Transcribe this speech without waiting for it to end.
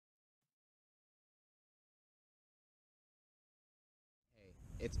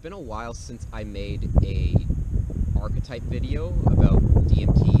It's been a while since I made a archetype video about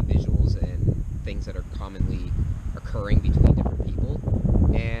DMT visuals and things that are commonly occurring between different people.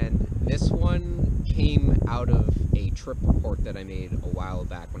 And this one came out of a trip report that I made a while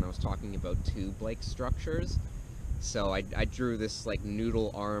back when I was talking about tube-like structures. So I drew this like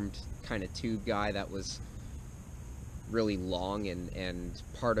noodle-armed kind of tube guy that was really long and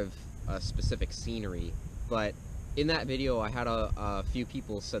part of a specific scenery. But in that video, I had a few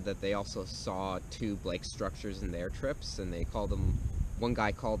people said that they also saw tube-like structures in their trips, and they called them, one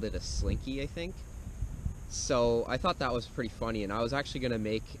guy called it a slinky, I think. So I thought that was pretty funny, and I was actually going to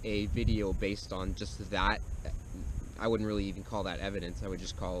make a video based on just that. I wouldn't really even call that evidence. I would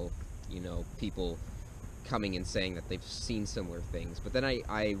just call, people coming and saying that they've seen similar things. But then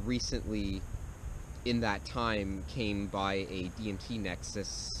I recently, in that time, came by a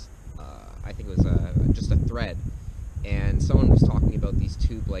DMTnexus, I think it was just a thread, and someone was talking about these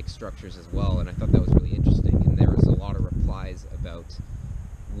tube-like structures as well, and I thought that was really interesting, and there was a lot of replies about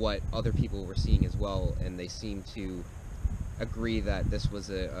what other people were seeing as well, and they seemed to agree that this was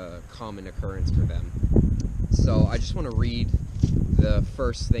a common occurrence for them. So I just want to read the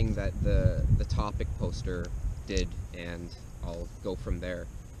first thing that the topic poster did, and I'll go from there.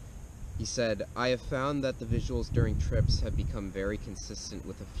 He said, "I have found that the visuals during trips have become very consistent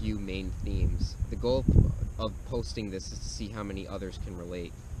with a few main themes. The goal of posting this is to see how many others can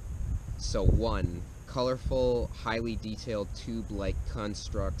relate. So 1. Colorful, highly detailed tube-like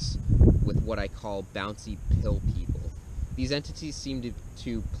constructs with what I call bouncy pill people. These entities seem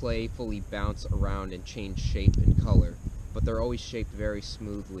to playfully bounce around and change shape and color, but they're always shaped very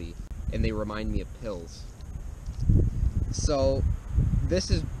smoothly, and they remind me of pills." So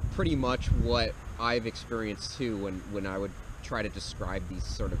this is pretty much what I've experienced too when I would try to describe these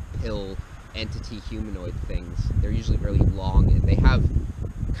sort of pill entity humanoid things. They're usually really long, and they have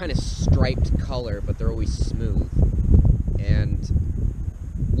kind of striped color, but they're always smooth. And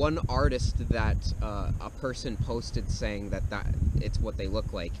one artist that a person posted saying that it's what they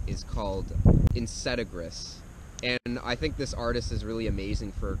look like is called INCEDIGRIS. And I think this artist is really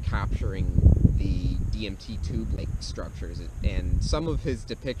amazing for capturing the DMT tube-like structures, and some of his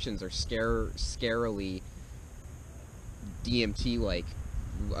depictions are scarily DMT-like,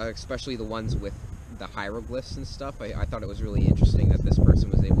 especially the ones with the hieroglyphs and stuff. I thought it was really interesting that this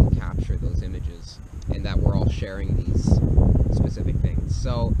person was able to capture those images, and that we're all sharing these specific things.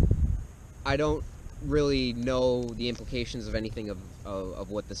 So I don't really know the implications of anything of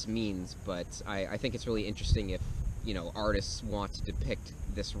what this means, but I think it's really interesting if, artists want to depict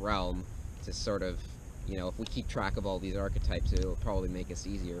this realm to sort of, if we keep track of all these archetypes, it'll probably make it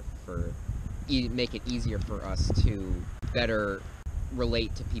easier for us to better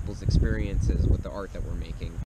relate to people's experiences with the art that we're making.